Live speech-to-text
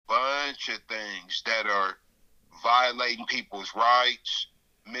bunch of things that are violating people's rights,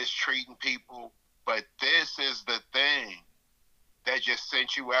 mistreating people. But this is the thing that just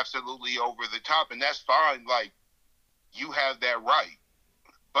sent you absolutely over the top. And that's fine. Like, you have that right.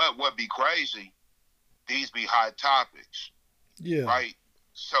 But what be crazy, these be hot topics, Yeah. right?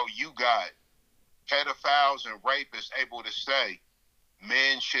 So you got pedophiles and rapists able to say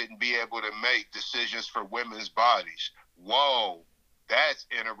men shouldn't be able to make decisions for women's bodies. Whoa, that's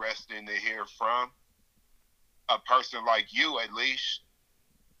interesting to hear from a person like you, at least,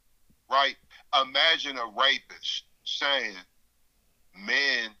 right? Imagine a rapist saying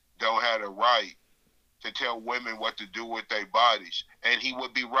men don't have the right to tell women what to do with their bodies. And he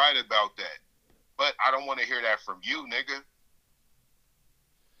would be right about that. But I don't want to hear that from you, nigga.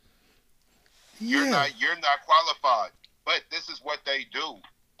 Yeah. You're not qualified. But this is what they do.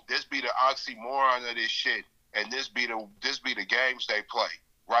 This be the oxymoron of this shit. And this be the games they play.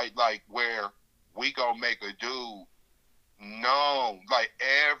 Right? Like where we gonna make a dude known. Like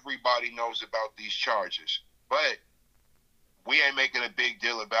everybody knows about these charges. But we ain't making a big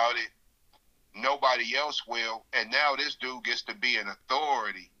deal about it. Nobody else will. And now this dude gets to be an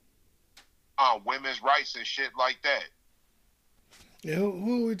authority on women's rights and shit like that. Yeah,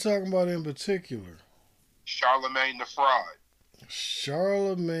 who are we talking about in particular? Charlemagne the Fraud.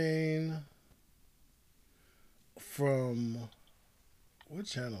 Charlemagne from what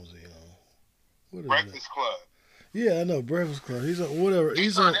channel is he on? What is it? Breakfast Club. Yeah, I know Breakfast Club. He's on whatever.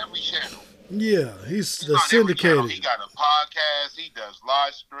 He's on every channel. Yeah, he's He's the on every channel. syndicated. He got a podcast. He does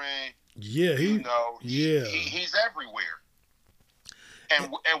live stream. Yeah, yeah. He's everywhere. And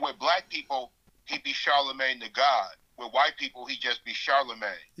with black people, he be Charlemagne the God. With white people, he just be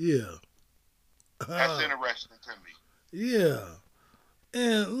Charlemagne. Yeah. That's interesting to me. Yeah.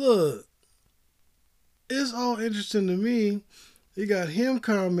 And look, it's all interesting to me. You got him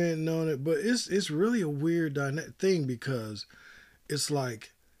commenting on it, but it's really a weird thing because it's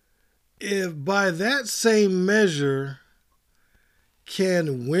like if by that same measure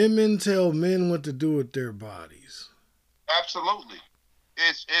can women tell men what to do with their bodies? Absolutely.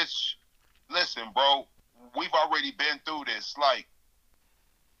 It's listen, bro, we've already been through this. Like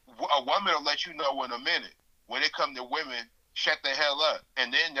a woman will let you know in a minute. When it come to women, shut the hell up.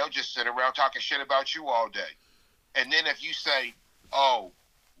 And then they'll just sit around talking shit about you all day. And then if you say, oh,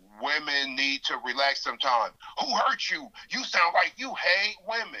 women need to relax sometime. Who hurt you? You sound like you hate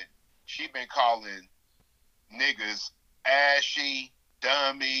women. She been calling niggas ashy,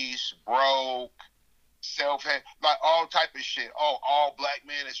 dummies, broke, self-hate, like all type of shit. Oh, all black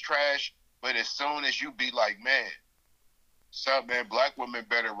men is trash. But as soon as you be like, man, man, black women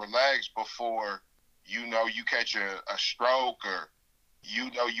better relax before, you catch a stroke or, you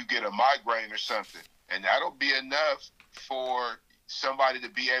get a migraine or something. And that'll be enough for somebody to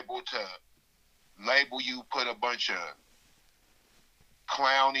be able to label you, put a bunch of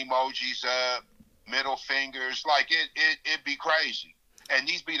clown emojis up, middle fingers. Like, it'd be crazy. And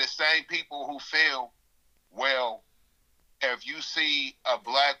these be the same people who feel, well, if you see a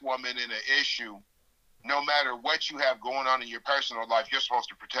black woman in an issue, no matter what you have going on in your personal life, you're supposed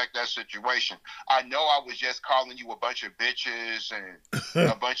to protect that situation. I know I was just calling you a bunch of bitches and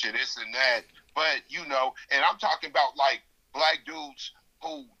a bunch of this and that, but, and I'm talking about, like, black dudes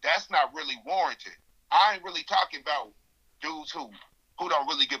who that's not really warranted. I ain't really talking about dudes who don't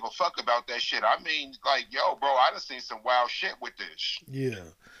really give a fuck about that shit. I mean, like, yo, bro, I done seen some wild shit with this.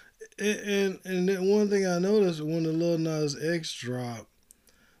 Yeah. And then one thing I noticed when the Lil Nas X dropped,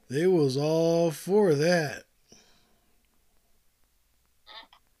 they was all for that.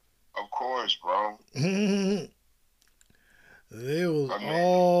 Of course, bro. They was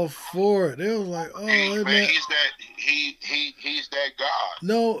all for it. They was like, "Oh, he's that God."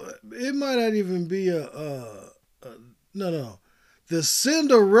 No, it might not even be no. The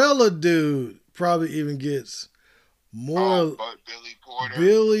Cinderella dude probably even gets more. But Billy Porter.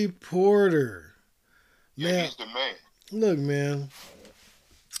 Billy Porter. Yeah, man, he's the man. Look, man.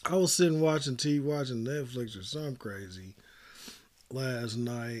 I was sitting watching Netflix or something crazy last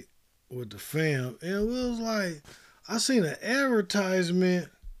night with the fam, and it was like I seen an advertisement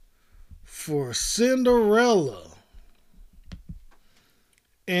for Cinderella.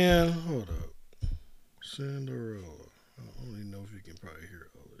 And hold up, Cinderella. I don't even know if you can probably hear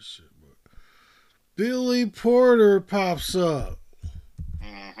all this shit, but Billy Porter pops up.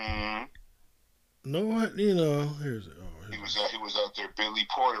 Mm-hmm. No, here's it. He was out there Billy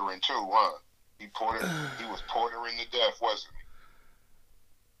Portering too, huh? He was portering to death, wasn't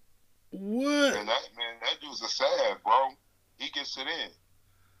he? What? And that dude's a sad, bro. He gets it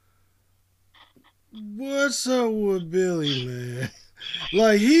in. What's up with Billy, man?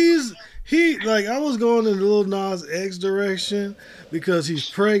 Like he's I was going in the Lil Nas X direction because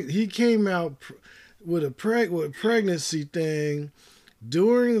he's He came out with a pregnancy thing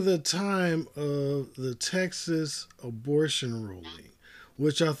during the time of the Texas abortion ruling,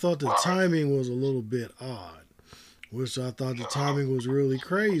 which I thought the Right. timing was a little bit odd, which I thought the timing was really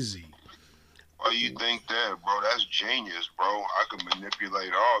crazy. Why you think that, bro? That's genius, bro. I can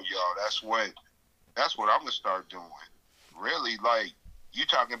manipulate all y'all. That's what I'm gonna start doing. Really, like you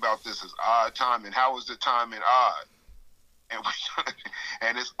talking about this as odd timing. How is the timing odd? And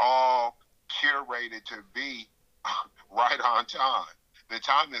and it's all curated to be right on time. The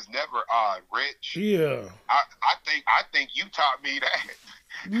time is never odd, Rich. Yeah. I think you taught me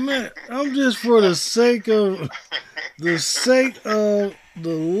Man, that. I'm just for the sake of the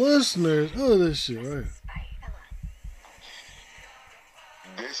listeners. Oh, this shit, right?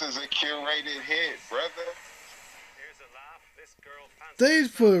 This is a curated hit, brother. They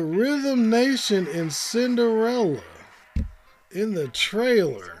put Rhythm Nation and Cinderella in the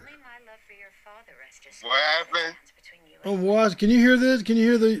trailer. What happened? I'm watching. Can you hear this? Can you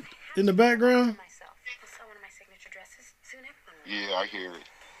hear the in the background? Yeah, I hear it.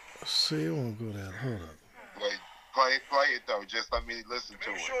 See, it won't go down. Hold up. Wait, play it though. Just let me listen to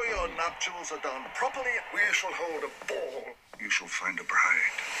Make it. sure your nuptials are done properly. We shall hold a ball. You shall find a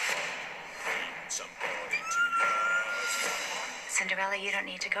bride. Cinderella, you don't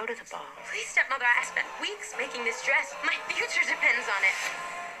need to go to the ball. Please, stepmother, I spent weeks making this dress. My future depends on it.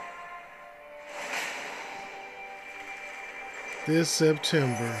 This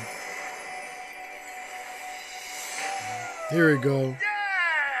September. Here we go.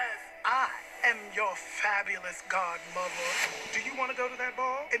 Yes! I am your fabulous godmother. Do you want to go to that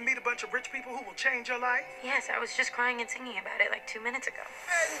ball and meet a bunch of rich people who will change your life? Yes, I was just crying and singing about it like 2 minutes ago.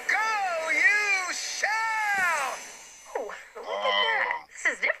 And go you shall! Oh, look at that. This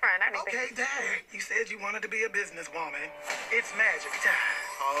is different. I didn't Okay, think... Dad, you said you wanted to be a businesswoman. It's magic time.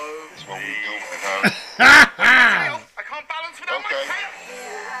 Oh, That's what we doing, huh? I can't balance without Okay. my tail.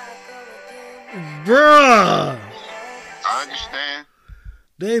 Bruh! I understand.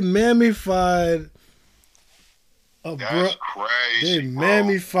 They mammified a That's bro. crazy, They bro.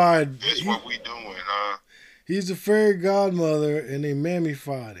 mammified. This what we doing, huh? He's the fairy godmother, and they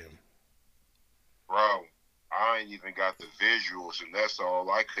mammified him. Bro, I ain't even got the visuals, and that's all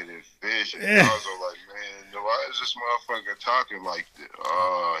I could envision. Yeah. I was all like, man, why is this motherfucker talking like this?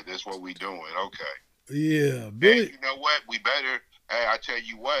 This what we doing. Okay. Yeah, Hey, Billy. you know what? We better, hey, I tell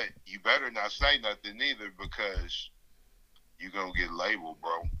you what, you better not say nothing either because you going to get labeled,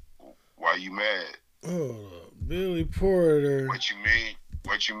 bro. Why you mad? Oh, Billy Porter. What you mean?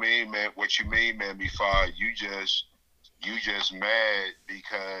 What you mean, man? What you mean, man? Before you just mad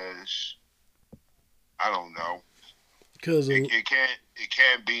because I don't know. Because It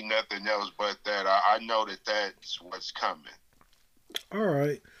can't be nothing else but that. I know that's what's coming. all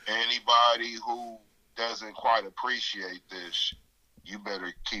right. Anybody who doesn't quite appreciate this, you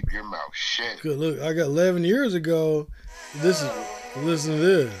better keep your mouth shut. Good. Look, I got 11 years ago. Listen to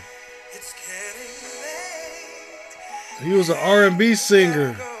this. He was an R&B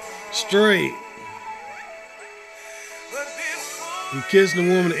singer, straight. He kissed the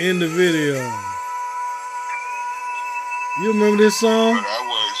woman in the video. You remember this song? But that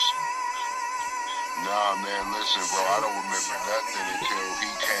was nah, man. Listen, bro. I don't remember nothing until he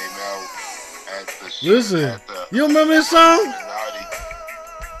came out at the Listen, at the you remember this song? Illuminati.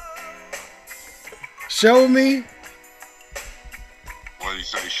 Show me. What did he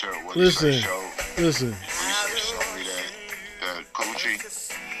say? Show. What did he Listen, say? Show. listen. What did he say? Show me that coochie.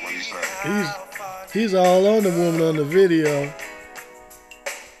 What did he say? He's all on the woman on the video.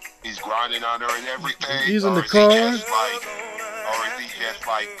 He's grinding on her and everything. He's in or the is he car. or is he just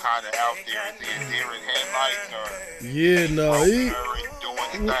like kind of out there in the deer and headlights, or Yeah, no, rolling her and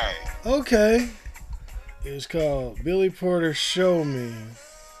doing the thing? okay. It's called Billy Porter Show Me.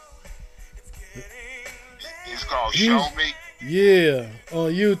 It's called He's- Show Me. Yeah, on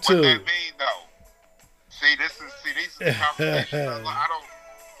What YouTube. that mean though? See, these is the conversations. I don't.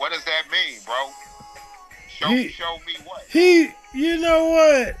 What does that mean, bro? Show me what? You know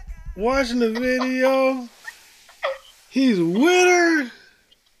what? Watching the video, he's with her.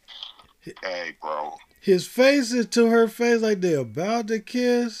 Hey, bro. His face is to her face like they're about to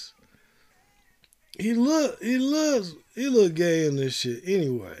kiss. He look gay in this shit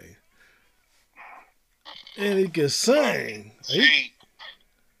anyway. And he can sing. See,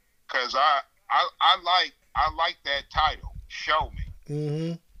 cause I like that title. Show me.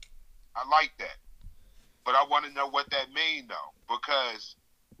 Mm-hmm. I like that. But I want to know what that mean though, because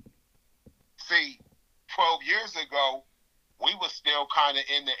see, 12 years ago, we was still kind of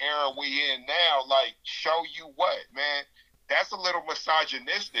in the era we in now. Like, show you what, man. That's a little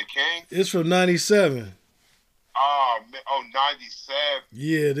misogynistic, King. It's from 97. Oh, man. Oh, 97.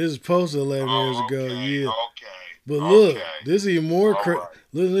 Yeah, this is post 11 years ago. Okay, Yeah. okay. But look, okay. this is even more crazy. Right.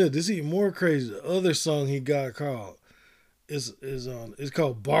 Look, this is even more crazy. The other song he got called is on. It's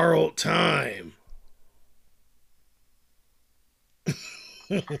called "Borrowed Time."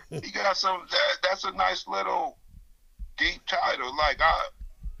 He got some. That's a nice little deep title. Like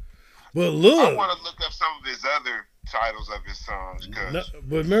But I look, want to look up some of his other titles of his songs. Cause no,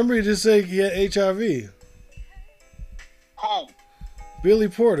 but remember he just said he had HIV. who? Billy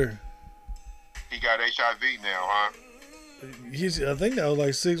Porter. He got HIV now, huh? I think that was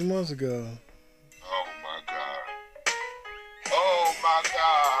like 6 months ago. Oh my God. Oh my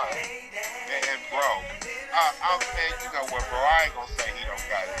God. Man, bro. Man, you know what, bro? I ain't gonna say he don't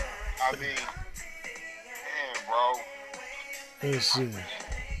got it. I mean, man, bro. Let's see.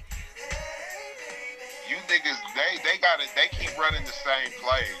 You niggas, they got it. They keep running the same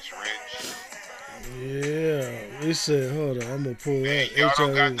plays, Rich. Yeah, he said, hold on, I'm gonna pull Man, that y'all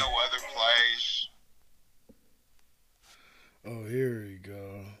don't got HIV. no other plays. Oh, here we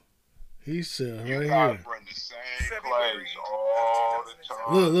go. He said You right guys here. run the same February plays of all the 2007.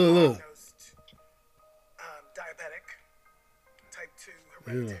 time. Look. Diagnosed, diabetic, type 2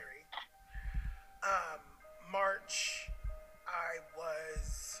 hereditary. March, I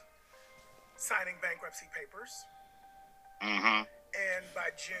was signing bankruptcy papers. Mm-hmm. And by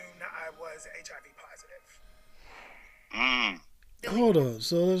June, I was HIV positive. Hold up.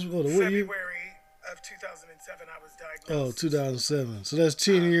 So let's hold on. What year? February of 2007, I was diagnosed. Oh, 2007. So that's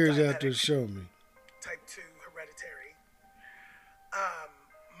 10 years after diabetic. Show Me. Type 2 hereditary.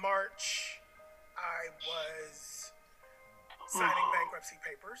 March, I was signing bankruptcy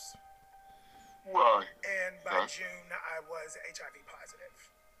papers. Right. And by Okay. June, I was HIV positive.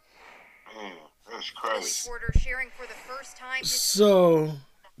 Man, that's Billy crazy. Porter sharing for the first time his So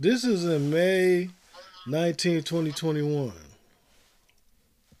this is in May 19, 2021.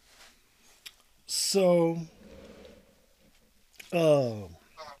 So,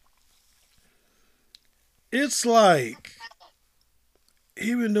 it's like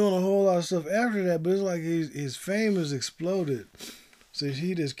he been doing a whole lot of stuff after that, but it's like his fame has exploded since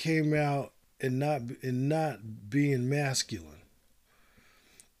he just came out and not being masculine.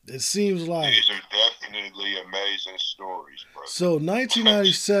 It seems like These are definitely amazing stories, bro. so.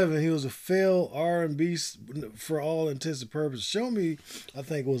 1997, he was a failed R&B for all intents and purposes. Show Me, I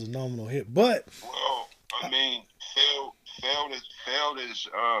think, was a nominal hit, but Well, I mean, failed is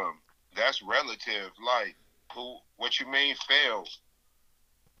that's relative. Like, who? What you mean failed?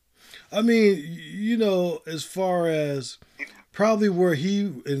 I mean, you know, as far as probably where he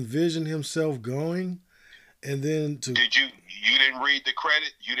envisioned himself going, and then to Did you didn't read the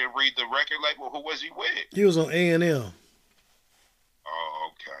credit? You didn't read the record label? Who was he with? he was on A&M. Oh,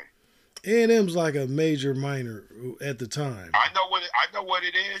 okay. A&M's like a major minor at the time. I know what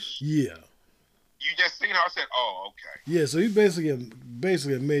it is. Yeah, You just seen how I said, oh, okay. yeah. So he's basically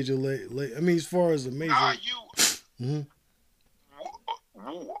a major I mean, as far as a major. Now you, Mhm.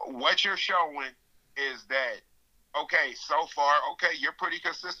 what you're showing is that okay. So far, okay, you're pretty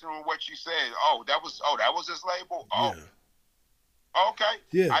consistent with what you said. That was his label. Oh, Yeah. okay.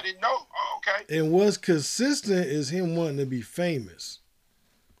 Yeah. I didn't know. Oh, okay. And what's consistent is him wanting to be famous.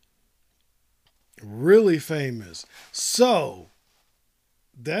 Really famous. So,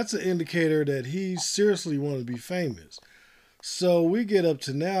 that's an indicator that he seriously wanted to be famous. So, we get up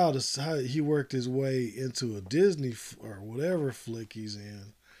to now to how he worked his way into a Disney or whatever flick he's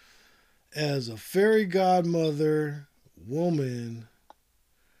in as a fairy godmother woman.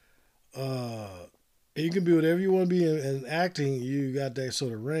 You can be whatever you want to be in acting. You got that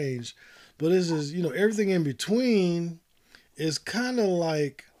sort of range. But this is, everything in between is kind of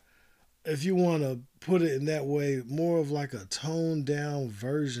like, if you want to put it in that way, more of like a toned down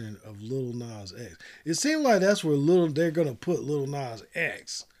version of Lil Nas X. It seems like that's where they're going to put Lil Nas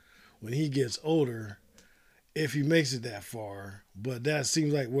X when he gets older, if he makes it that far. But that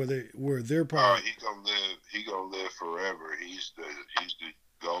seems like where they're Oh, probably. he gonna live forever. He's the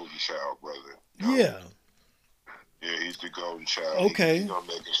golden child, brother. Yeah. Yeah, he's the golden child. Okay. He's gonna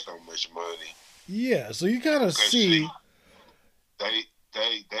make us so much money. Yeah. So you kind of Because see.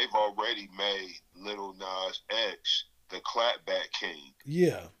 they've already made Lil Nas X the clapback king,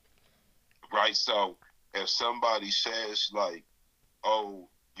 Yeah. right? So if somebody says like, "Oh,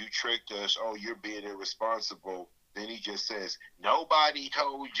 you tricked us," "Oh, you're being irresponsible," then he just says, "Nobody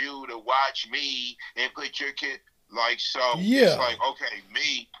told you to watch me and put your kid." Like, so Yeah. it's like, okay,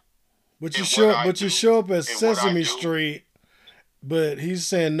 me. But And you what show I but you do, show up at and what I Sesame do. Street But he's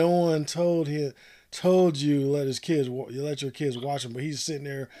saying no one told you let your kids watch them, but he's sitting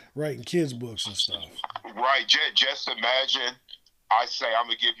there writing kids books and stuff. Right. Just imagine I say I'm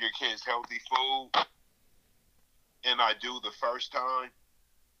gonna give your kids healthy food, and I do the first time.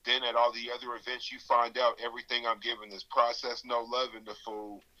 Then at all the other events, you find out everything I'm giving is processed, no love in the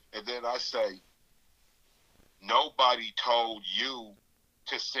food. And then I say, nobody told you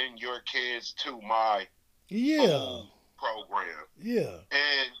to send your kids to my food program. Yeah.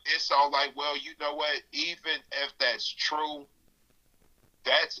 And it's all like, well, you know what? Even if that's true,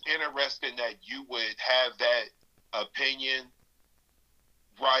 that's interesting that you would have that opinion,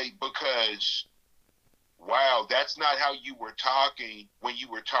 right? Because wow, that's not how you were talking when you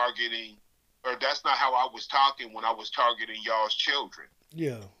were targeting, or that's not how I was talking when I was targeting y'all's children.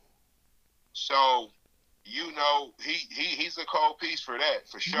 Yeah. So, you know, he's a cold piece for that,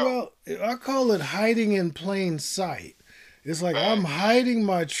 for sure. Well, I call it hiding in plain sight. It's like I'm hiding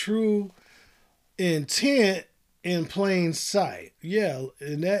my true intent in plain sight. Yeah,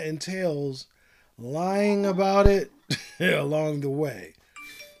 and that entails lying about it along the way.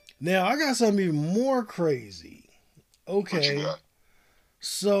 Now, I got something even more crazy. Okay.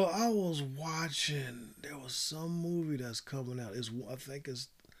 So I was watching, there was some movie that's coming out. I think it's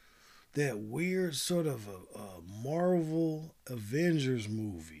that weird sort of a Marvel Avengers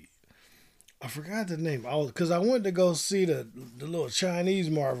movie. I forgot the name. Because I went to go see the little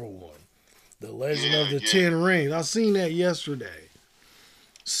Chinese Marvel one. The Legend of the Ten Rings. I seen that yesterday.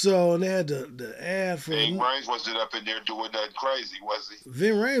 So, and they had the ad for... Vin Rames wasn't up in there doing nothing crazy, was he?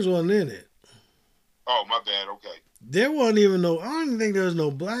 Vin Rames wasn't in it. Oh, my bad. Okay. There wasn't even I don't even think there was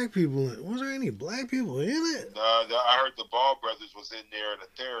no black people in it. Was there any black people in it? I heard the Ball brothers was in there in a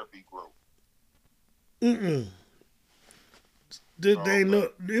therapy group. Did they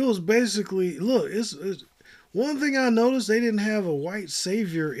know? It was basically, look, it's one thing I noticed, they didn't have a white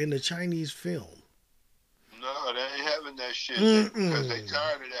savior in the Chinese film. No, they ain't having that shit because they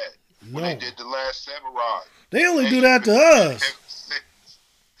tired of that. When they did The Last Samurai. They only do that to us.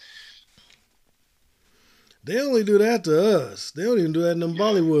 They only do that to us. They don't even do that in them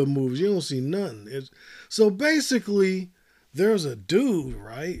Bollywood movies. You don't see nothing. So basically, there's a dude,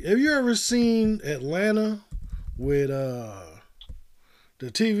 right? Have you ever seen Atlanta with the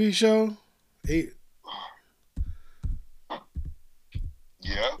TV show? Yeah.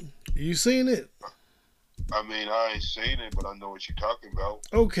 You seen it? I mean, I ain't seen it, but I know what you're talking about.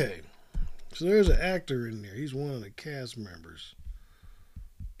 Okay. So there's an actor in there. He's one of the cast members.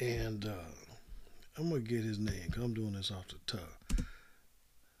 And I'm going to get his name because I'm doing this off the top.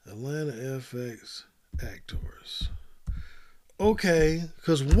 Atlanta FX actors. Okay.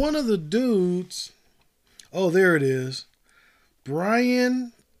 Because one of the dudes... Oh, there it is.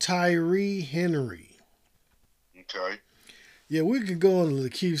 Brian Tyree Henry. Okay. Yeah, we could go on to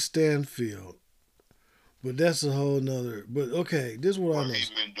Lakeith Stanfield. But that's a whole nother... But okay, this is what I know. What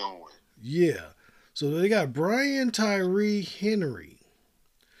he's been doing. Yeah. So they got Brian Tyree Henry.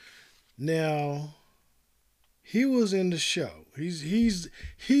 Now, he was in the show. He is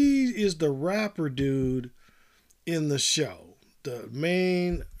the rapper dude in the show. The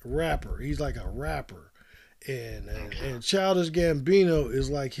main rapper. He's like a rapper. And Childish Gambino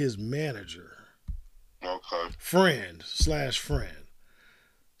is like his manager. Okay. Friend. Okay.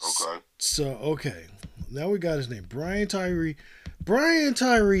 So, okay. Now we got his name. Brian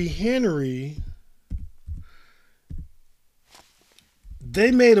Tyree Henry.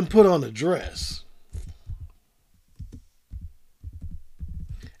 They made him put on a dress.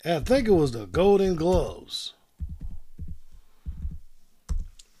 And I think it was the Golden Globes.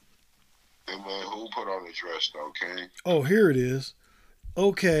 And who put on the dress, though, Kenny? Oh, here it is.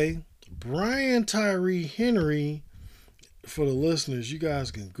 Okay. Brian Tyree Henry, for the listeners, you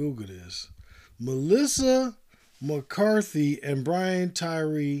guys can Google this. Melissa McCarthy and Brian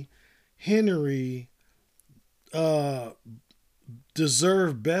Tyree Henry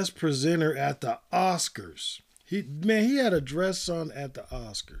deserve Best Presenter at the Oscars. He had a dress on at the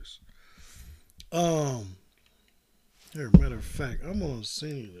Oscars. Here, matter of fact, I'm gonna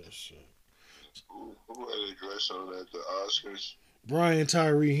send you this shit. Who had a dress on at the Oscars? Brian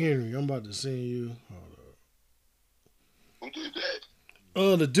Tyree Henry. I'm about to send you. Hold up. Who did that?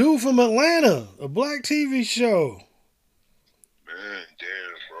 The dude from Atlanta, a black TV show. Man,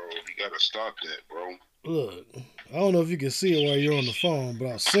 damn, bro. You gotta stop that, bro. Look, I don't know if you can see it while you're on the phone, but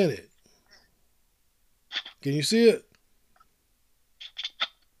I'll send it. Can you see it?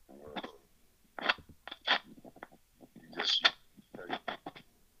 This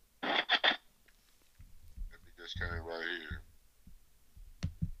came right here.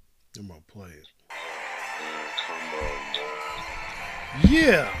 I'm gonna play it. Come on, man.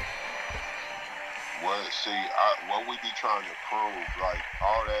 Yeah. What we be trying to prove, like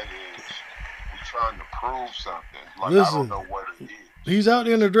all that is, we trying to prove something. Like I Listen, don't know what it is. he's out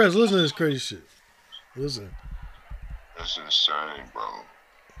there in the dress. Listen to this crazy shit. Listen. That's insane, bro.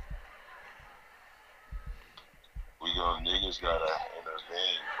 Niggas gotta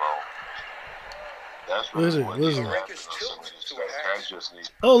intervene, bro. That's really Listen, what listen. needs to happen on some of this stuff. That just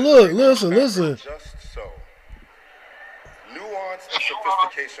needs. Oh, look, listen. Just so. Nuance and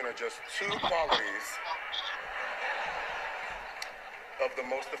sophistication are just two qualities of the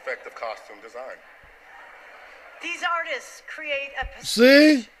most effective costume design. These artists create a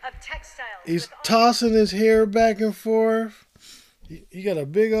See? of textiles. He's tossing his hair back and forth. He got a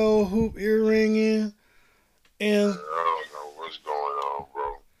big old hoop earring in. And I don't know what's going on,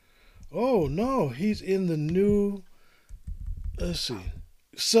 bro. oh no, he's in the new. Let's see.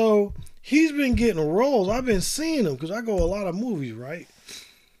 So he's been getting roles. I've been seeing him because I go a lot of movies, right?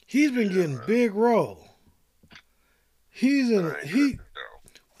 He's been getting big role. He's in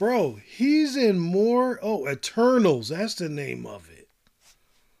bro. He's in more. Oh, Eternals. That's the name of it.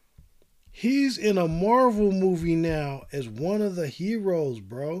 He's in a Marvel movie now as one of the heroes,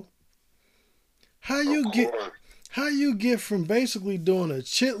 bro. How you get from basically doing a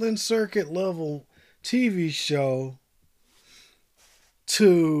Chitlin Circuit level TV show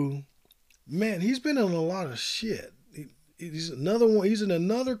to, man, he's been in a lot of shit. He's another one. He's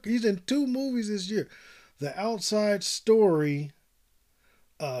in 2 movies this year. The Outside Story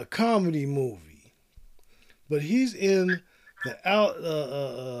comedy movie. But he's in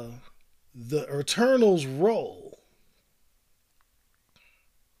the Eternals role.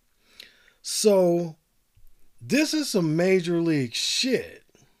 So this is some major league shit.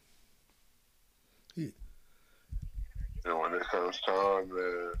 And when it comes time,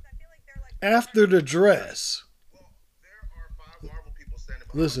 man. After the dress. Well, there are 5 Marvel people standing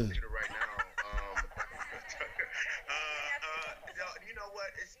behind Listen. the computer right now. You know what?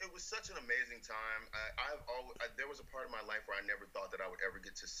 It was such an amazing time. There was a part of my life where I never thought that I would ever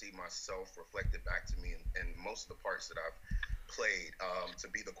get to see myself reflected back to me, and most of the parts that I've played, to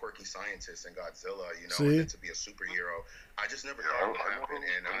be the quirky scientist in Godzilla, and then to be a superhero. I just never thought it would happen,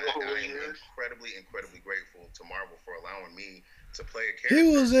 and I am incredibly grateful to Marvel for allowing me to play a character.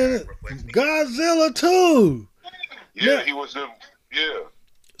 He was in that reflects me. Godzilla too. Yeah, he was in. Yeah.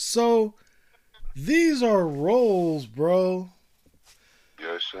 So these are roles, bro.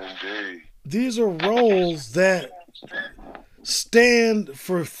 Yes, indeed. These are roles that stand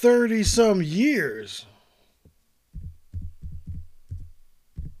for 30-some years.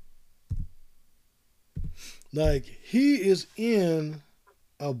 Like, he is in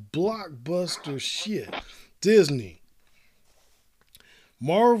a blockbuster shit. Disney.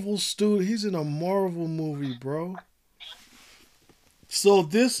 Marvel studio. He's in a Marvel movie, bro. So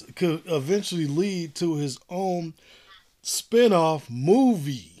this could eventually lead to his own spin-off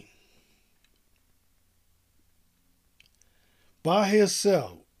movie. By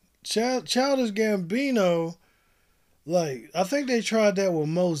himself. Childish Gambino, like, I think they tried that with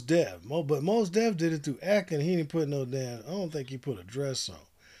Mos Def. But Mos Def did it through acting. He didn't put no damn, I don't think he put a dress on.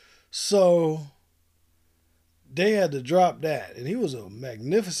 So they had to drop that. And he was a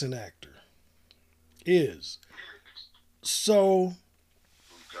magnificent actor. Is. So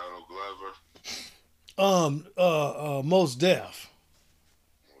Donald Glover. Mos Def.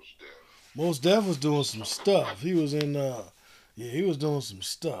 Mos Def was doing some stuff. He was in he was doing some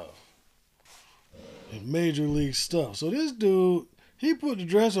stuff. In major league stuff. So this dude, he put the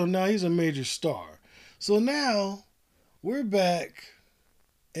dress on, now he's a major star. So now we're back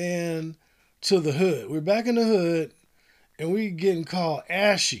and to the hood. We're back in the hood and we getting called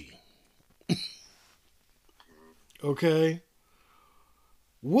ashy. Okay?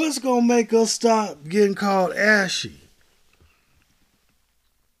 What's gonna make us stop getting called ashy?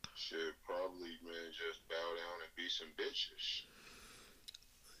 Shit, probably, man, just bow down and be some bitches.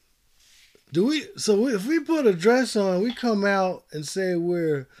 If we put a dress on, we come out and say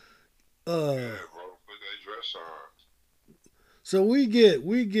we're Yeah, bro, put that dress on. so we get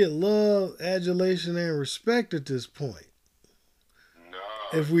love, adulation, and respect at this point.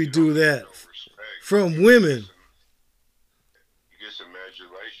 Nah, If we you do don't get that no respect. from women. You get some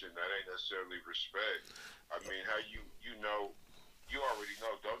adulation, that ain't necessarily respect. I mean, how you already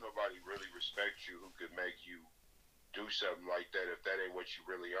know, don't nobody really respect you who could make you do something like that if that ain't what you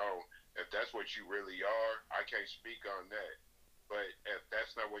really own. If that's what you really are, I can't speak on that. But if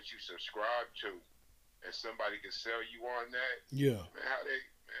that's not what you subscribe to, and somebody can sell you on that, Yeah. man,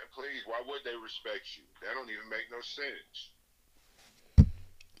 please, why would they respect you? That don't even make no sense.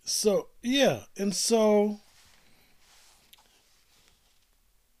 So yeah, and so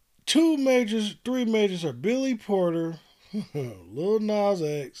three majors are Billy Porter, Lil Nas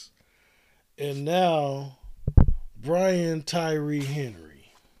X, and now Brian Tyree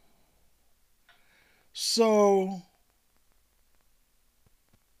Henry. So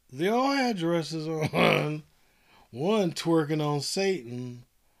they all had dresses on, one twerking on Satan,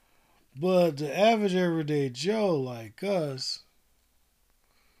 but the average everyday Joe like us,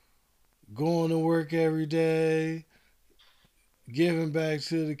 going to work every day, giving back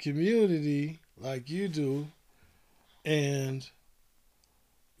to the community like you do, and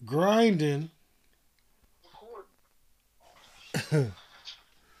grinding.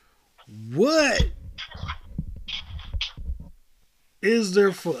 What is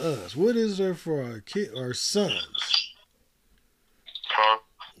there for us? What is there for our sons? Huh?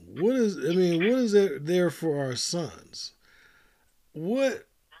 What is there for our sons? What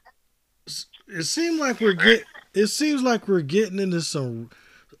it seems like we're getting into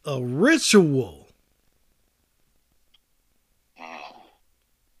a ritual.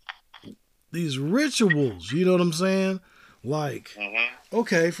 These rituals, you know what I'm saying? Like,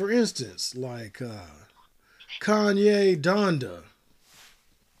 okay, for instance, like Kanye Donda.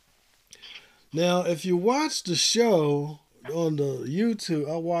 Now, if you watch the show on the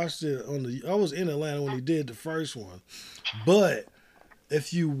YouTube, I watched it I was in Atlanta when he did the first one. But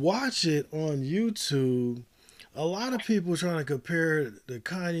if you watch it on YouTube, a lot of people are trying to compare the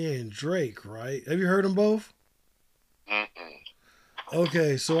Kanye and Drake, right? Have you heard them both?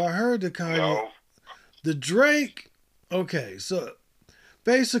 Okay, so I heard the Kanye. No. The Drake, okay, so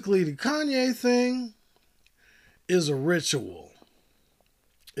basically the Kanye thing is a ritual.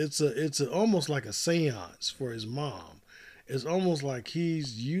 It's almost like a seance for his mom. It's almost like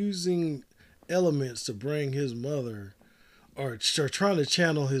he's using elements to bring his mother, or trying to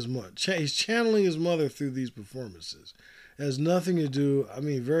channel his mother. He's channeling his mother through these performances. It has nothing to do.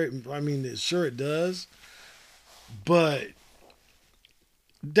 Sure it does, but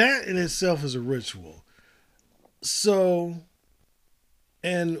that in itself is a ritual. So,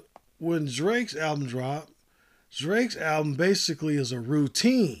 and when Drake's album dropped, Drake's album basically is a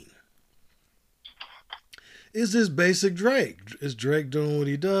routine. It's just basic Drake. It's Drake doing what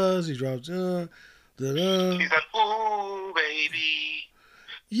he does. He drops, da-da. He's like, ooh, baby.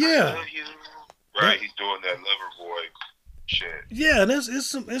 Yeah. I love you. Right, he's doing that lover boy shit. Yeah, and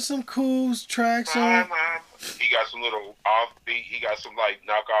it's some cool tracks on. He got some little offbeat. He got some like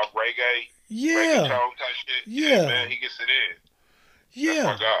knockoff reggae. Yeah. Reggaeton type shit. Yeah. Man, he gets it in. Yeah.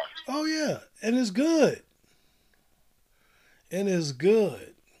 That's my God. Oh yeah, and it's good. And it's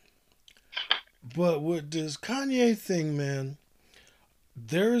good. But with this Kanye thing, man,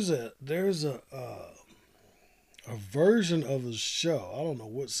 there's a version of a show. I don't know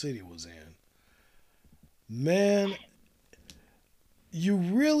what city it was in. Man, you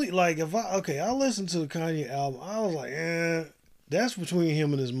really like I listened to the Kanye album. I was like, that's between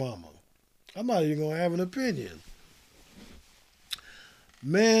him and his mama. I'm not even gonna have an opinion.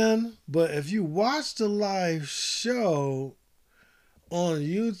 Man, but if you watch the live show on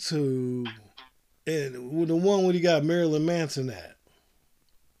YouTube, and the one where he got Marilyn Manson at,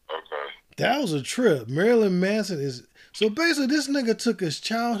 Okay. that was a trip. Marilyn Manson is so basically this nigga took his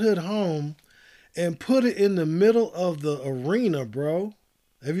childhood home and put it in the middle of the arena, bro.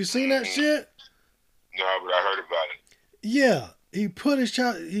 Have you seen that shit? No, but I heard about it. Yeah, he put his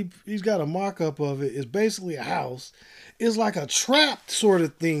child. He's got a mock-up of it. It's basically a house. It's like a trap sort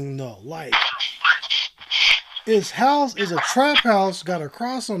of thing, though. Like his house is a trap house, got a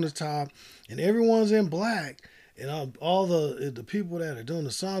cross on the top, and everyone's in black. And all the people that are doing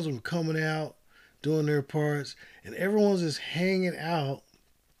the songs are coming out, doing their parts, and everyone's just hanging out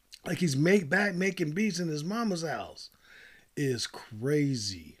like he's making beats in his mama's house. It's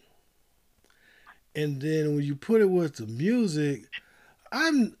crazy. And then when you put it with the music,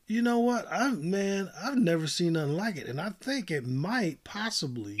 you know what? I've never seen nothing like it. And I think it might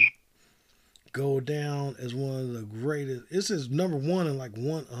possibly go down as one of the greatest. This is number one in like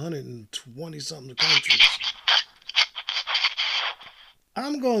 120 something countries.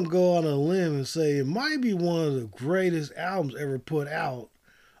 I'm going to go on a limb and say it might be one of the greatest albums ever put out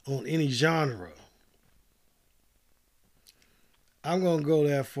on any genre. I'm going to go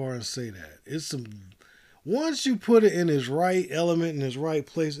that far and say that. Once you put it in its right element, in its right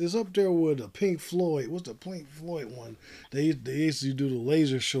place, it's up there with the Pink Floyd. What's the Pink Floyd one? They used to do the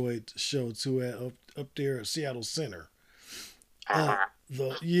laser show too at up there at Seattle Center.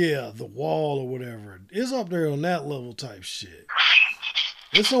 The Wall or whatever. It's up there on that level type shit.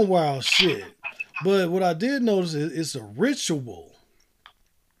 It's some wild shit. But what I did notice is it's a ritual.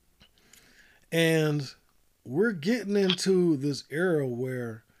 And we're getting into this era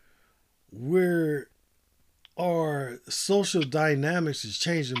where where our social dynamics is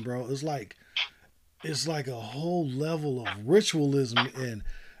changing, bro. It's like a whole level of ritualism, and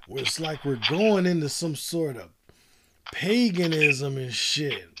it's like we're going into some sort of paganism and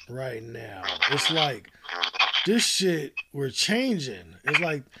shit right now. It's like this shit we're changing. It's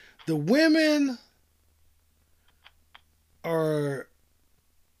like the women are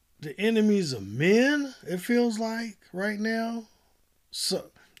the enemies of men, it feels like right now.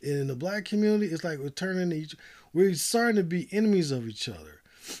 So in the black community, it's like we're starting to be enemies of each other.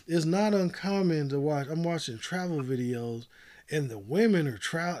 It's not uncommon to watch. I'm watching travel videos, and the women are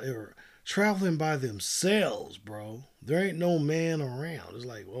traveling by themselves, bro. There ain't no man around. It's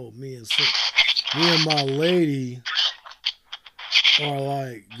like, oh, me and my lady are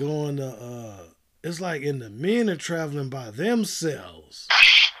like going to. It's like, and the men are traveling by themselves,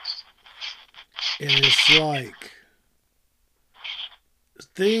 and it's like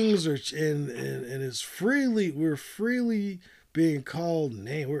things are and it's we're freely being called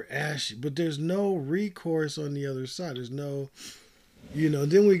name. We're ashy, but there's no recourse on the other side. There's no,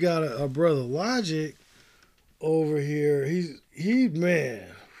 Then we got a brother Logic over here. He man,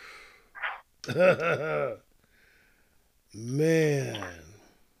 man,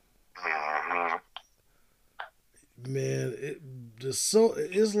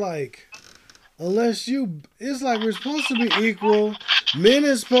 it's like. It's like we're supposed to be equal. Men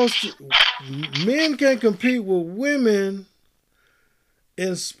can compete with women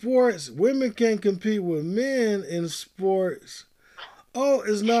in sports. Women can compete with men in sports. Oh,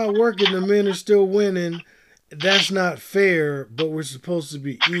 it's not working. The men are still winning. That's not fair, but we're supposed to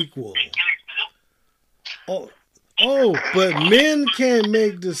be equal. But men can't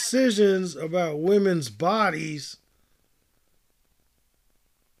make decisions about women's bodies.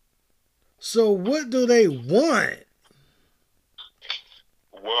 So what do they want?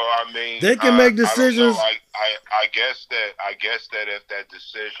 Well, I mean, they can make decisions. I guess that if that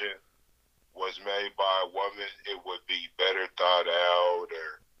decision was made by a woman, it would be better thought out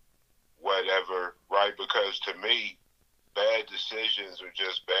or whatever, right? Because to me, bad decisions are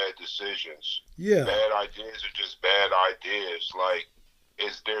just bad decisions. Yeah. Bad ideas are just bad ideas. Like,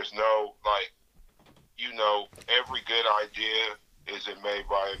 there's no, like, every good idea isn't made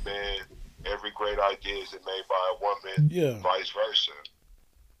by a man. Every great idea isn't made by a woman. Yeah. Vice versa.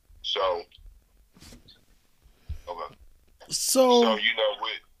 So, okay. So what?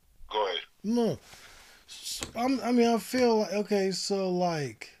 Go ahead. No. I feel like, okay, so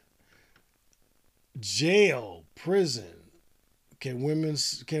like jail, prison. Can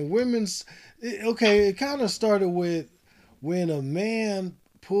women's okay, it kind of started with when a male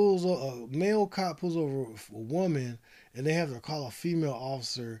cop pulls over a woman and they have to call a female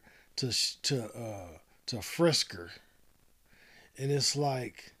officer to frisk her. And it's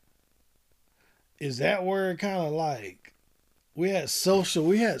like, is that where it kind of like we had social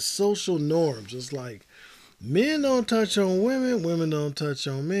norms? It's like men don't touch on women, women don't touch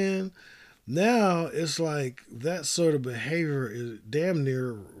on men. Now it's like that sort of behavior is damn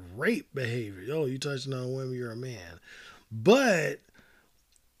near rape behavior. Oh, you touching on women, you're a man. But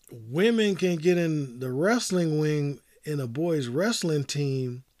women can get in the wrestling wing in a boys wrestling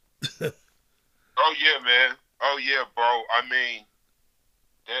team. Oh yeah, man. Oh yeah, bro. I mean,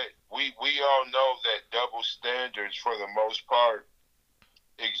 that we all know that double standards for the most part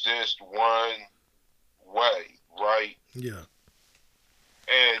exist one way, right? Yeah.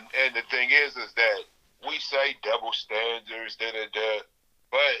 And the thing is that we say double standards,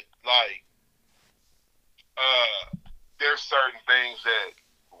 but like, there's certain things that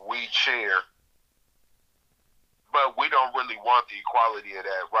we share, but we don't really want the equality of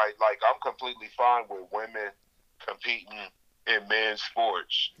that, right? Like, I'm completely fine with women competing in men's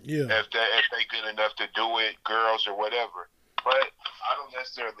sports. Yeah. If they good enough to do it, girls or whatever. But I don't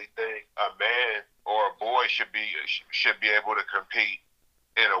necessarily think a man or a boy should be able to compete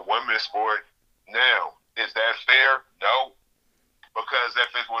in a women's sport. Now, is that fair? No. Because if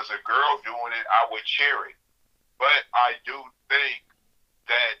it was a girl doing it, I would cheer it. But I do think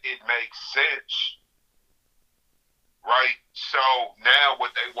that it makes sense, right? So now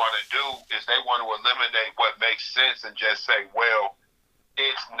what they want to do is they want to eliminate what makes sense and just say, well,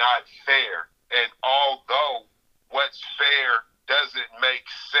 it's not fair. And although what's fair doesn't make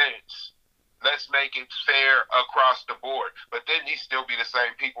sense, let's make it fair across the board. But then these still be the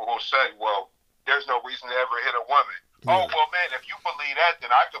same people who say, well, there's no reason to ever hit a woman. Yeah. Oh, well, man, if you believe that,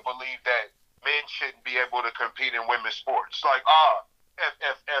 then I could believe that men shouldn't be able to compete in women's sports. Like,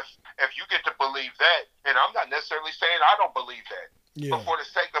 if you get to believe that, and I'm not necessarily saying I don't believe that, but for the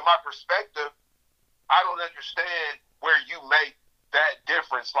sake of my perspective, I don't understand where you make that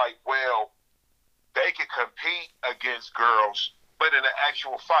difference. Like, well, they can compete against girls, but in an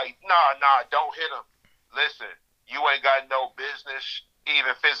actual fight, nah, don't hit them. Listen, you ain't got no business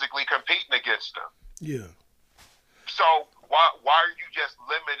even physically competing against them. Yeah. So why are you just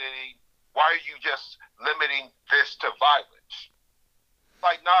limiting? Why are you just limiting this to violence?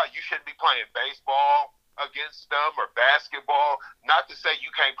 Like, nah, you shouldn't be playing baseball against them or basketball. Not to say you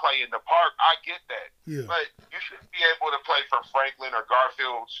can't play in the park. I get that. Yeah. But you should be able to play for Franklin or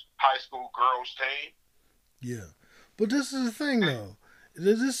Garfield's high school girls team. Yeah. But this is the thing, though.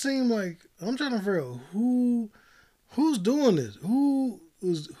 Does it seem like I'm trying to figure out who's doing this? Who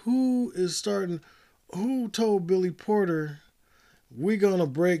is starting? Who told Billy Porter we're gonna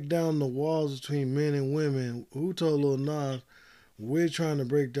break down the walls between men and women? Who told Lil Nas we're trying to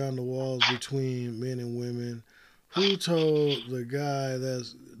break down the walls between men and women? Who told the guy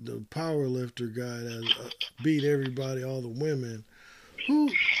that's the power lifter guy that beat everybody, all the women?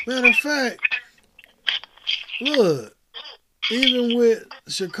 Who? Matter of fact, look. Even with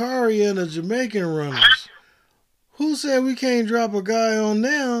Sha'Carri and the Jamaican runners, who said we can't drop a guy on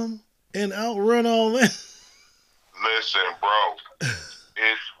them and outrun all that? Listen, bro,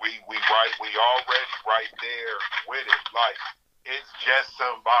 we already right there with it. Like, it's just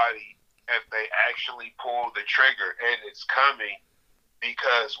somebody if they actually pull the trigger, and it's coming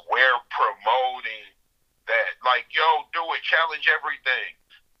because we're promoting that. Like, yo, do it, challenge everything.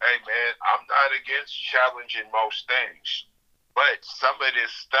 Hey, man, I'm not against challenging most things. But some of this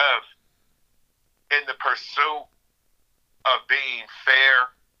stuff, in the pursuit of being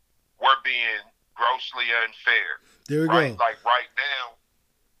fair, we're being grossly unfair. There we right? go. Like right now,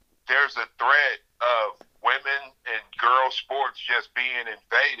 there's a threat of women and girl sports just being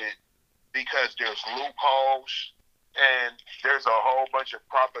invaded because there's loopholes and there's a whole bunch of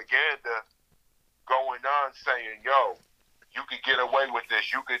propaganda going on saying, yo, you could get away with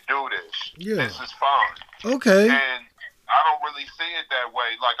this. You could do this. Yeah. This is fine. Okay. And I don't really see it that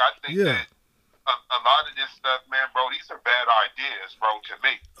way. Like, I think that a lot of this stuff, man, bro, these are bad ideas, bro, to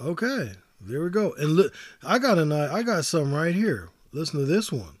me. Okay. There we go. And look, I got something right here. Listen to this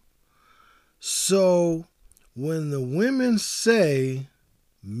one. So, when the women say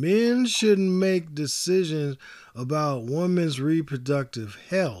men shouldn't make decisions about women's reproductive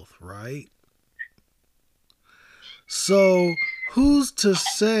health, right? So, who's to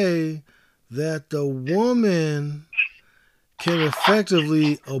say that the woman can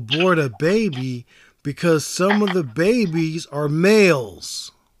effectively abort a baby because some of the babies are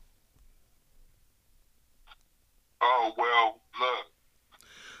males? Oh, well, look.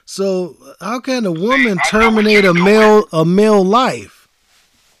 So how can a woman terminate a male life?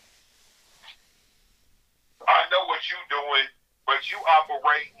 I know what you're doing, but you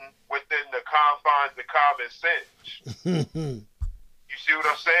operating within the confines of common sense. You see what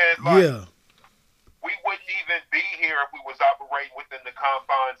I'm saying? Like, yeah. We wouldn't even be here if we was operating within the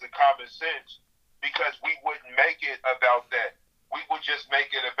confines of common sense, because we wouldn't make it about that. We would just make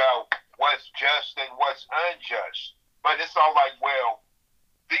it about what's just and what's unjust. But it's all like, well,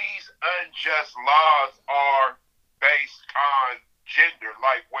 these unjust laws are based on gender.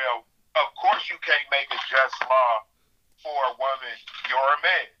 Like, well, of course you can't make a just law for a woman. You're a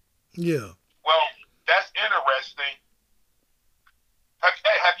man. Yeah. Well, that's interesting.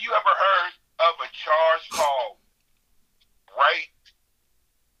 Have you ever heard of a charge called rape?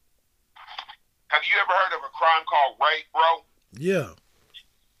 Have you ever heard of a crime called rape, bro? Yeah.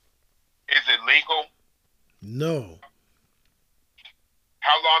 Is it legal? No.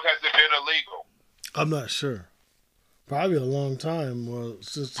 How long has it been illegal? I'm not sure. Probably a long time. Well,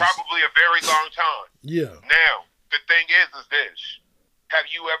 probably a very long time. Yeah. Now, the thing is this. Have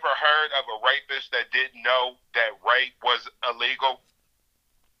you ever heard of a rapist that didn't know that rape was illegal?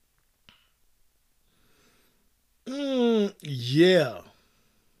 Yeah.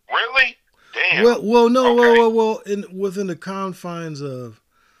 Really? Damn. Well, no, okay. well, within the confines of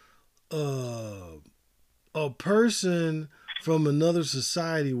a person from another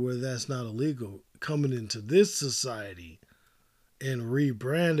society where that's not illegal coming into this society and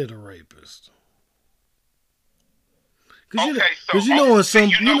rebranded a rapist. Because you know what?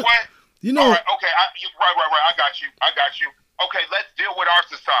 All right, okay, right. I got you. Okay, let's deal with our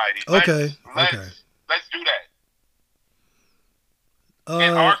society. Let's do that.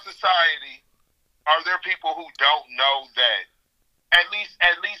 In our society, are there people who don't know that? At least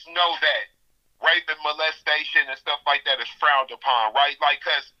know that rape and molestation and stuff like that is frowned upon, right? Like,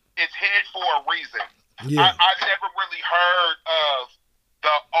 because it's hid for a reason. Yeah. I've never really heard of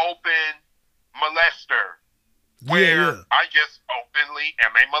the open molester, where I just openly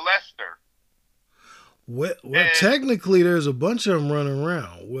am a molester. Well, And- technically, there's a bunch of them running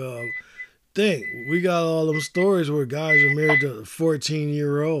around. Well, we got all them stories where guys are married to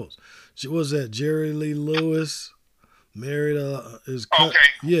 14-year-olds. Was that Jerry Lee Lewis married his Okay.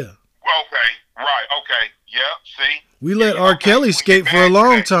 Yeah. Okay, right, okay. Yeah, see? We let Yeah, R. okay, Kelly we skate get for a back to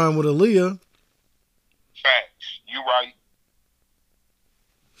long that. time with Aaliyah. Facts. You right.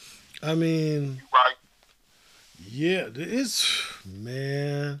 I mean, You right. yeah, it's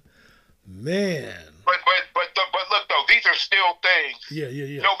man. But look though, these are still things. Yeah.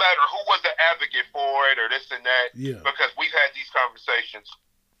 No matter who was the advocate for it or this and that. Yeah. Because we've had these conversations.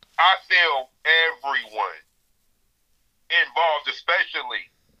 I feel everyone involved, especially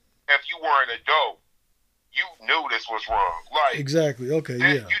if you were an adult, you knew this was wrong. Like Exactly. Okay. that,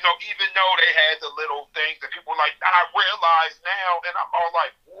 Yeah. you know, even though they had the little things that people were like, I realize now, and I'm all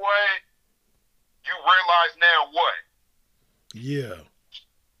like, what? You realize now what? Yeah.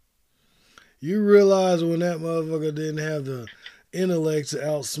 You realize when that motherfucker didn't have the intellect to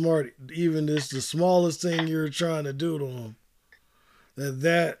outsmart even the smallest thing you're trying to do to him,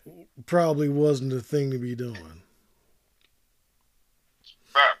 that probably wasn't the thing to be doing.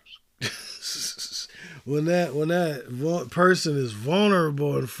 Facts. when that person is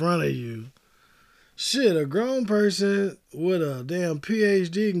vulnerable in front of you, shit, a grown person with a damn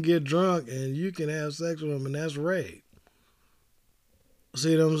PhD can get drunk and you can have sex with them, and that's rape.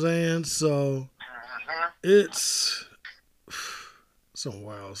 See what I'm saying? So it's some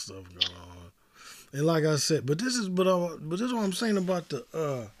wild stuff going on. And like I said, but this is what I'm saying about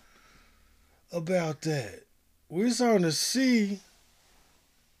that. We're starting to see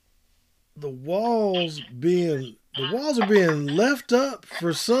the walls are being left up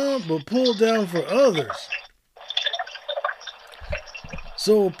for some but pulled down for others.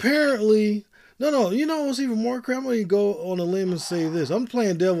 So apparently, no, you know what's even more crap? I'm going to go on a limb and say this. I'm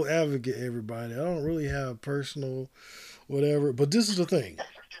playing devil advocate, everybody. I don't really have personal whatever, but this is the thing.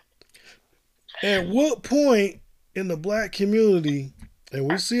 At what point in the black community, and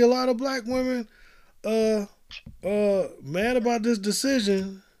we see a lot of black women mad about this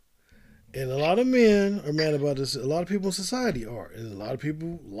decision, and a lot of men are mad about this. A lot of people in society are, and a lot of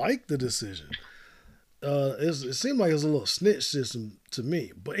people like the decision. It seemed like it's a little snitch system to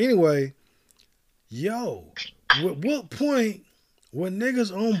me. But anyway, yo, at what point were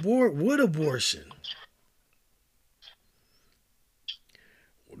niggas on board with abortion?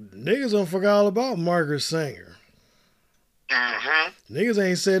 Niggas don't forget all about Margaret Sanger. Mm-hmm. Niggas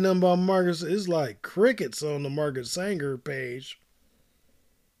ain't said nothing about Margaret. It's like crickets on the Margaret Sanger page.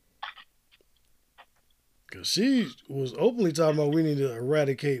 Because she was openly talking about we need to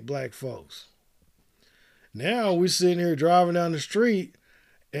eradicate black folks. Now we sitting here driving down the street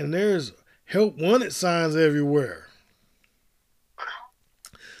and there's help wanted signs everywhere.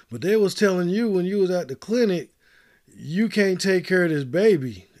 But they was telling you when you was at the clinic, you can't take care of this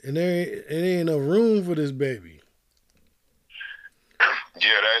baby. And there ain't no room for this baby.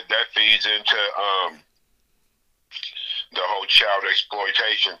 Yeah, that feeds into the whole child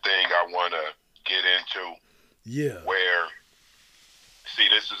exploitation thing I want to get into. Yeah. Where, see,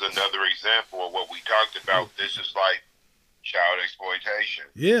 this is another example of what we talked about. This is like child exploitation.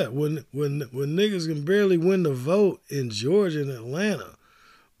 Yeah, when niggas can barely win the vote in Georgia and Atlanta,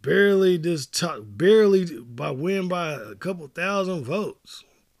 barely win by a couple thousand votes.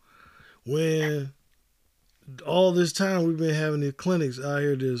 When all this time we've been having these clinics out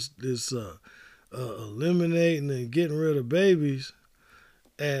here, eliminating and getting rid of babies,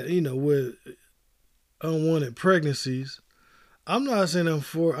 and with unwanted pregnancies. I'm not saying I'm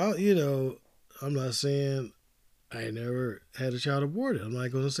not saying I ain't never had a child aborted. I'm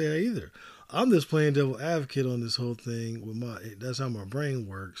not going to say that either. I'm just playing devil advocate on this whole thing that's how my brain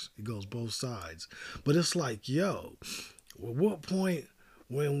works. It goes both sides. But it's like, yo, at what point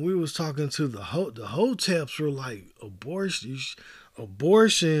when we was talking to the hoteps were like, abortion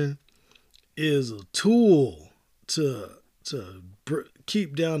is a tool to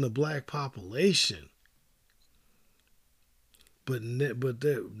keep down the black population. But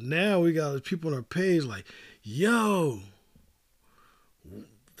now we got people on our page like, yo,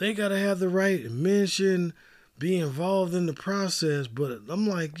 they gotta have the right. Men shouldn't be involved in the process. But I'm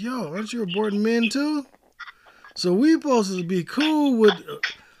like, yo, aren't you aborting men too? So we supposed to be cool with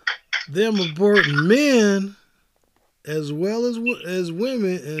them aborting men as well as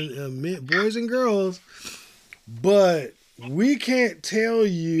women and men, boys and girls. But we can't tell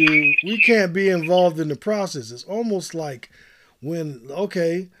you, we can't be involved in the process. It's almost like when,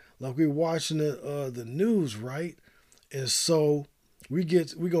 like we're watching the news, right? And so we're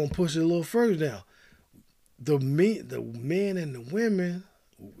gonna push it a little further down. The men and the women,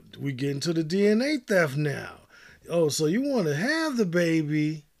 we get into the DNA theft now. Oh, so you want to have the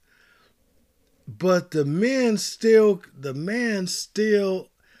baby, but the man still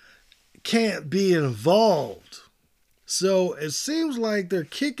can't be involved. So it seems like they're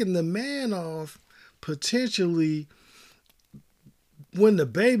kicking the man off potentially when the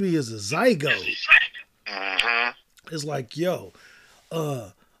baby is a zygote. Mm-hmm. It's like, yo,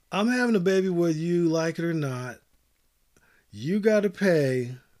 I'm having a baby whether you like it or not. You got to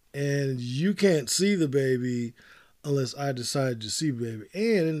pay, and you can't see the baby unless I decide to see the baby.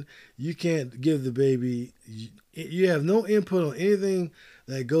 And you can't give the baby, you have no input on anything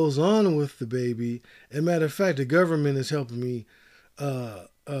that goes on with the baby. And matter of fact, the government is helping me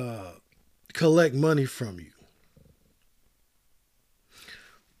collect money from you.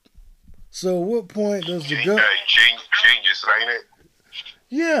 So what point does the government... Genius, ain't it?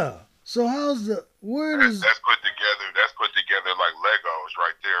 Yeah. So how's the... Where does... That's put together like Legos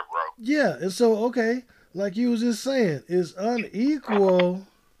right there, bro. Yeah, and so, okay, like you was just saying, it's unequal.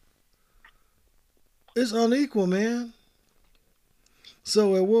 It's unequal, man.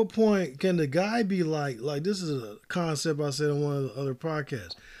 So at what point can the guy be like this is a concept I said on one of the other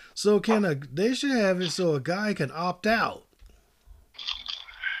podcasts. So they should have it so a guy can opt out.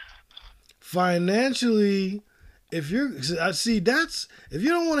 Financially, if you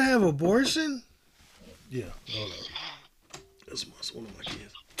don't want to have abortion, yeah, hold on. That's one of my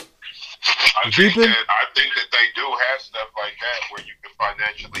kids. I think that they do have stuff like that where you can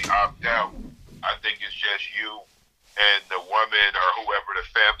financially opt out. I think it's just you and the woman or whoever the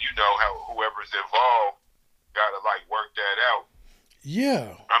family, whoever's involved, gotta like work that out.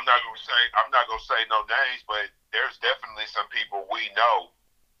 Yeah. I'm not gonna say no names, but there's definitely some people we know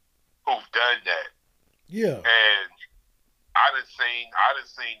who've done that. Yeah. And I done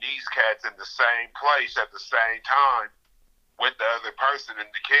seen these cats in the same place at the same time with the other person and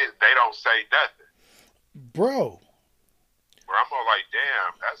the kid. They don't say nothing. Bro. Where I'm all like,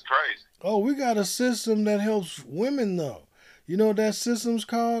 damn, that's crazy. Oh, we got a system that helps women though. You know what that system's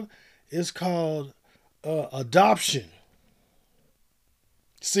called? It's called adoption.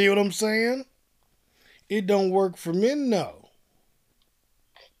 See what I'm saying? It don't work for men though.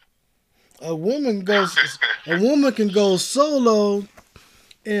 A woman can go solo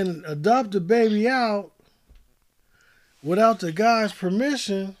and adopt a baby out without the guy's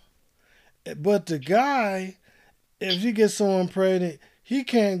permission. But the guy, if he gets someone pregnant, he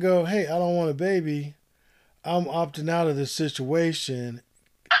can't go, hey, I don't want a baby. I'm opting out of this situation.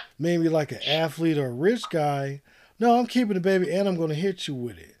 Maybe like an athlete or a rich guy. No, I'm keeping the baby and I'm going to hit you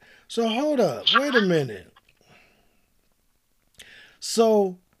with it. So hold up. Wait a minute.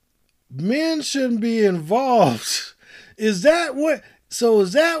 So men shouldn't be involved. Is that where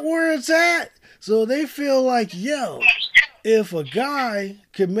it's at? So they feel like, yo, if a guy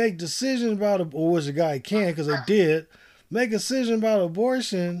could make decisions about, or which a guy can, because they did, make a decision about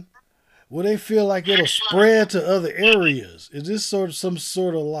abortion, will they feel like it'll spread to other areas? Is this some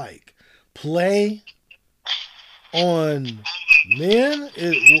sort of like play on men?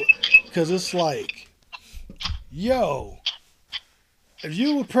 Because it's like, yo, if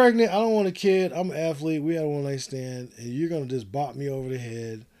you were pregnant, I don't want a kid, I'm an athlete, we had a one night stand, and you're going to just bop me over the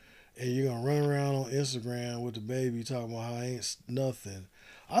head, and you're going to run around on Instagram with the baby talking about how I ain't nothing.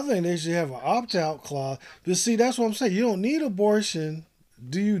 I think they should have an opt-out clause. But see, that's what I'm saying. You don't need abortion.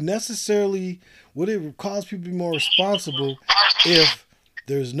 Do you necessarily, would it cause people to be more responsible if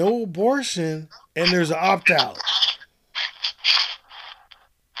there's no abortion and there's an opt-out?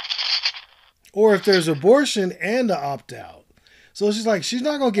 Or if there's abortion and an opt-out. So she's like, she's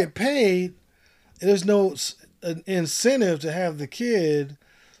not going to get paid. There's no incentive to have the kid.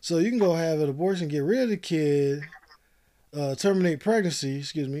 So you can go have an abortion, get rid of the kid, terminate pregnancy,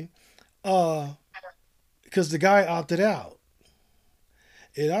 because the guy opted out.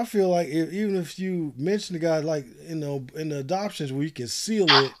 And I feel like even if you mention the guy, like, in the adoptions where you can seal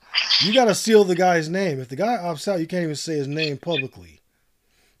it, you got to seal the guy's name. If the guy opts out, you can't even say his name publicly.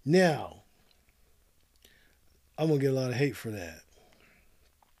 Now, I'm going to get a lot of hate for that.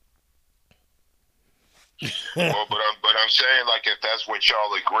 Well, but I'm saying, like, if that's what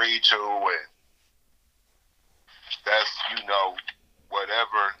y'all agreed to and that's,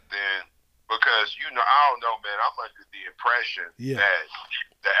 whatever, then, because, I don't know, man, I'm under the impression that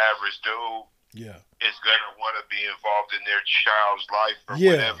the average dude is going to want to be involved in their child's life or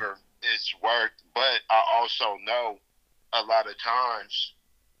whatever it's worth. But I also know a lot of times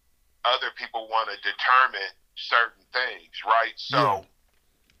other people want to determine certain things, right? So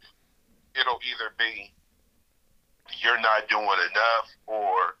it'll either be you're not doing enough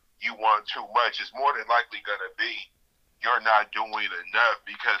or you want too much. It's more than likely going to be you're not doing enough,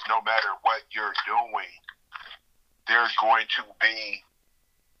 because no matter what you're doing, there's going to be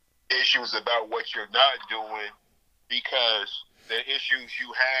issues about what you're not doing, because the issues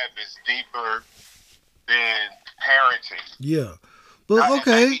you have is deeper than parenting. Yeah. But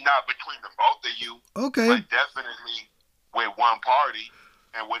okay. Maybe not between the both of you. Okay. But definitely with one party.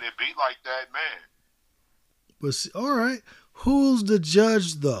 And would it be like that, man? But see, all right. Who's the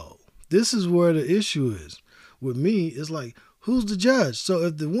judge, though? This is where the issue is. With me, it's like, who's the judge? So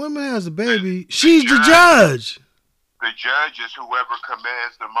if the woman has a baby, she's the judge. The judge is whoever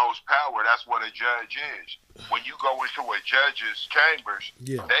commands the most power. That's what a judge is. When you go into a judge's chambers,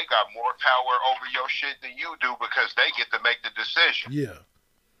 they got more power over your shit than you do, because they get to make the decision. Yeah.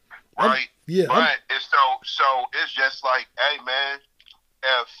 Right? But it's so it's just like, hey man,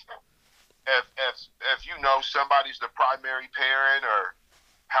 if you know somebody's the primary parent, or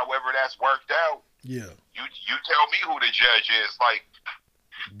however that's worked out, you tell me who the judge is. Like,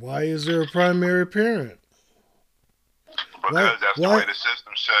 why is there a primary parent? Because that's the way the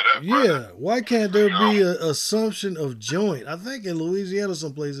system's set up. Yeah, brother. why can't there be an assumption of joint? I think in Louisiana,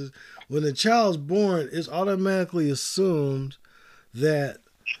 some places, when the child's born, it's automatically assumed that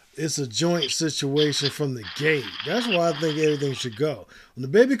it's a joint situation from the gate. That's why I think everything should go. When the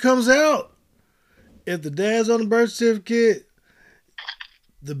baby comes out, if the dad's on the birth certificate,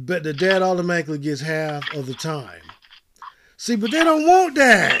 the dad automatically gets half of the time. See, but they don't want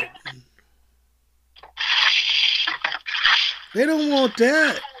that. They don't want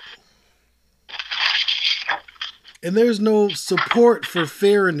that. And there's no support for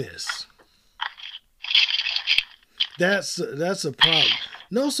fairness. That's a problem.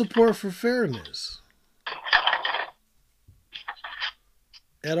 No support for fairness.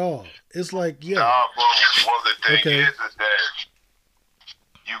 At all. It's like, well, the thing is that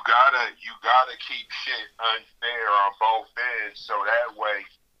you gotta keep shit unfair on both ends, so that way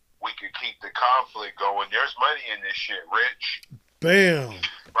we can keep the conflict going. There's money in this shit, Rich. Bam.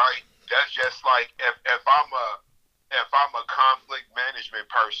 Right? That's just like if I'm a conflict management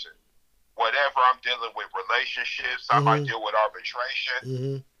person, whatever I'm dealing with, relationships, I might deal with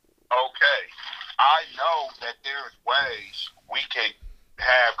arbitration. Okay. I know that there's ways we can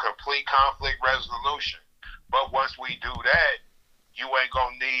have complete conflict resolution. But once we do that, you ain't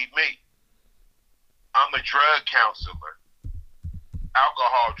gonna need me. I'm a drug counselor.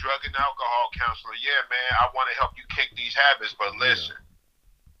 Drug and alcohol counselor. Yeah, man, I want to help you kick these habits, but listen,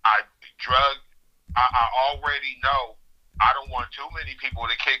 I already know I don't want too many people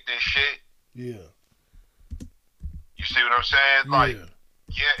to kick this shit. Yeah. You see what I'm saying? Like,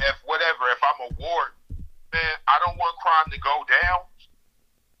 if I'm a ward, man, I don't want crime to go down.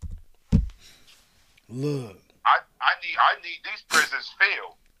 Look. I need these prisons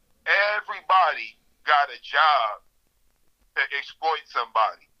filled. Everybody got a job to exploit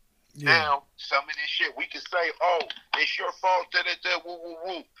somebody. Now, some of this shit we can say, oh, it's your fault, woo, woo,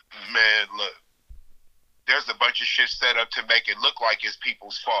 woo. Man, look. There's a bunch of shit set up to make it look like it's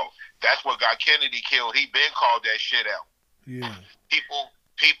people's fault. That's what got Kennedy killed. He been called that shit out. Yeah.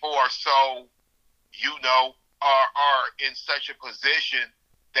 People are so, are in such a position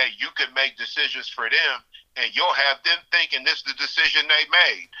that you can make decisions for them, and you'll have them thinking this is the decision they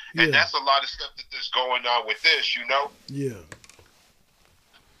made. And that's a lot of stuff that's going on with this, Yeah.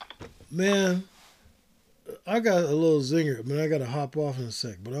 Man, I got a little zinger. I got to hop off in a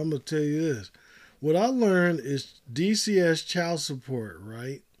sec, but I'm going to tell you this. What I learned is DCS child support,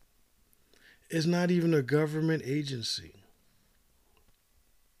 right, is not even a government agency.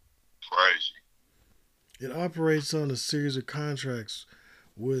 Crazy. It operates on a series of contracts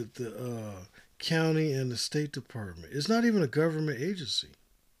with the county and the State Department. It's not even a government agency.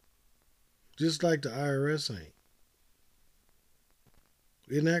 Just like the IRS ain't.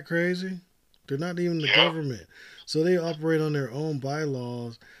 Isn't that crazy? They're not even the government. So they operate on their own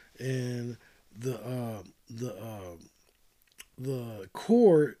bylaws, and the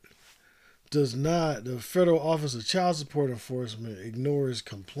court does not, the Federal Office of Child Support Enforcement ignores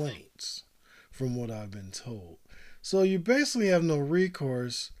complaints, from what I've been told. So you basically have no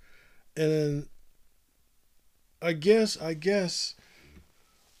recourse, and I guess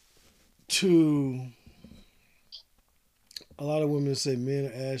to a lot of women say men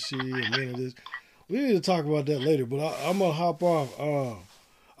are ashy and men are this. We need to talk about that later, but I'm gonna hop off.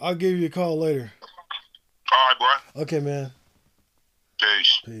 I'll give you a call later. All right, bro. Okay, man.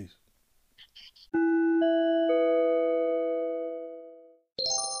 Peace. Peace.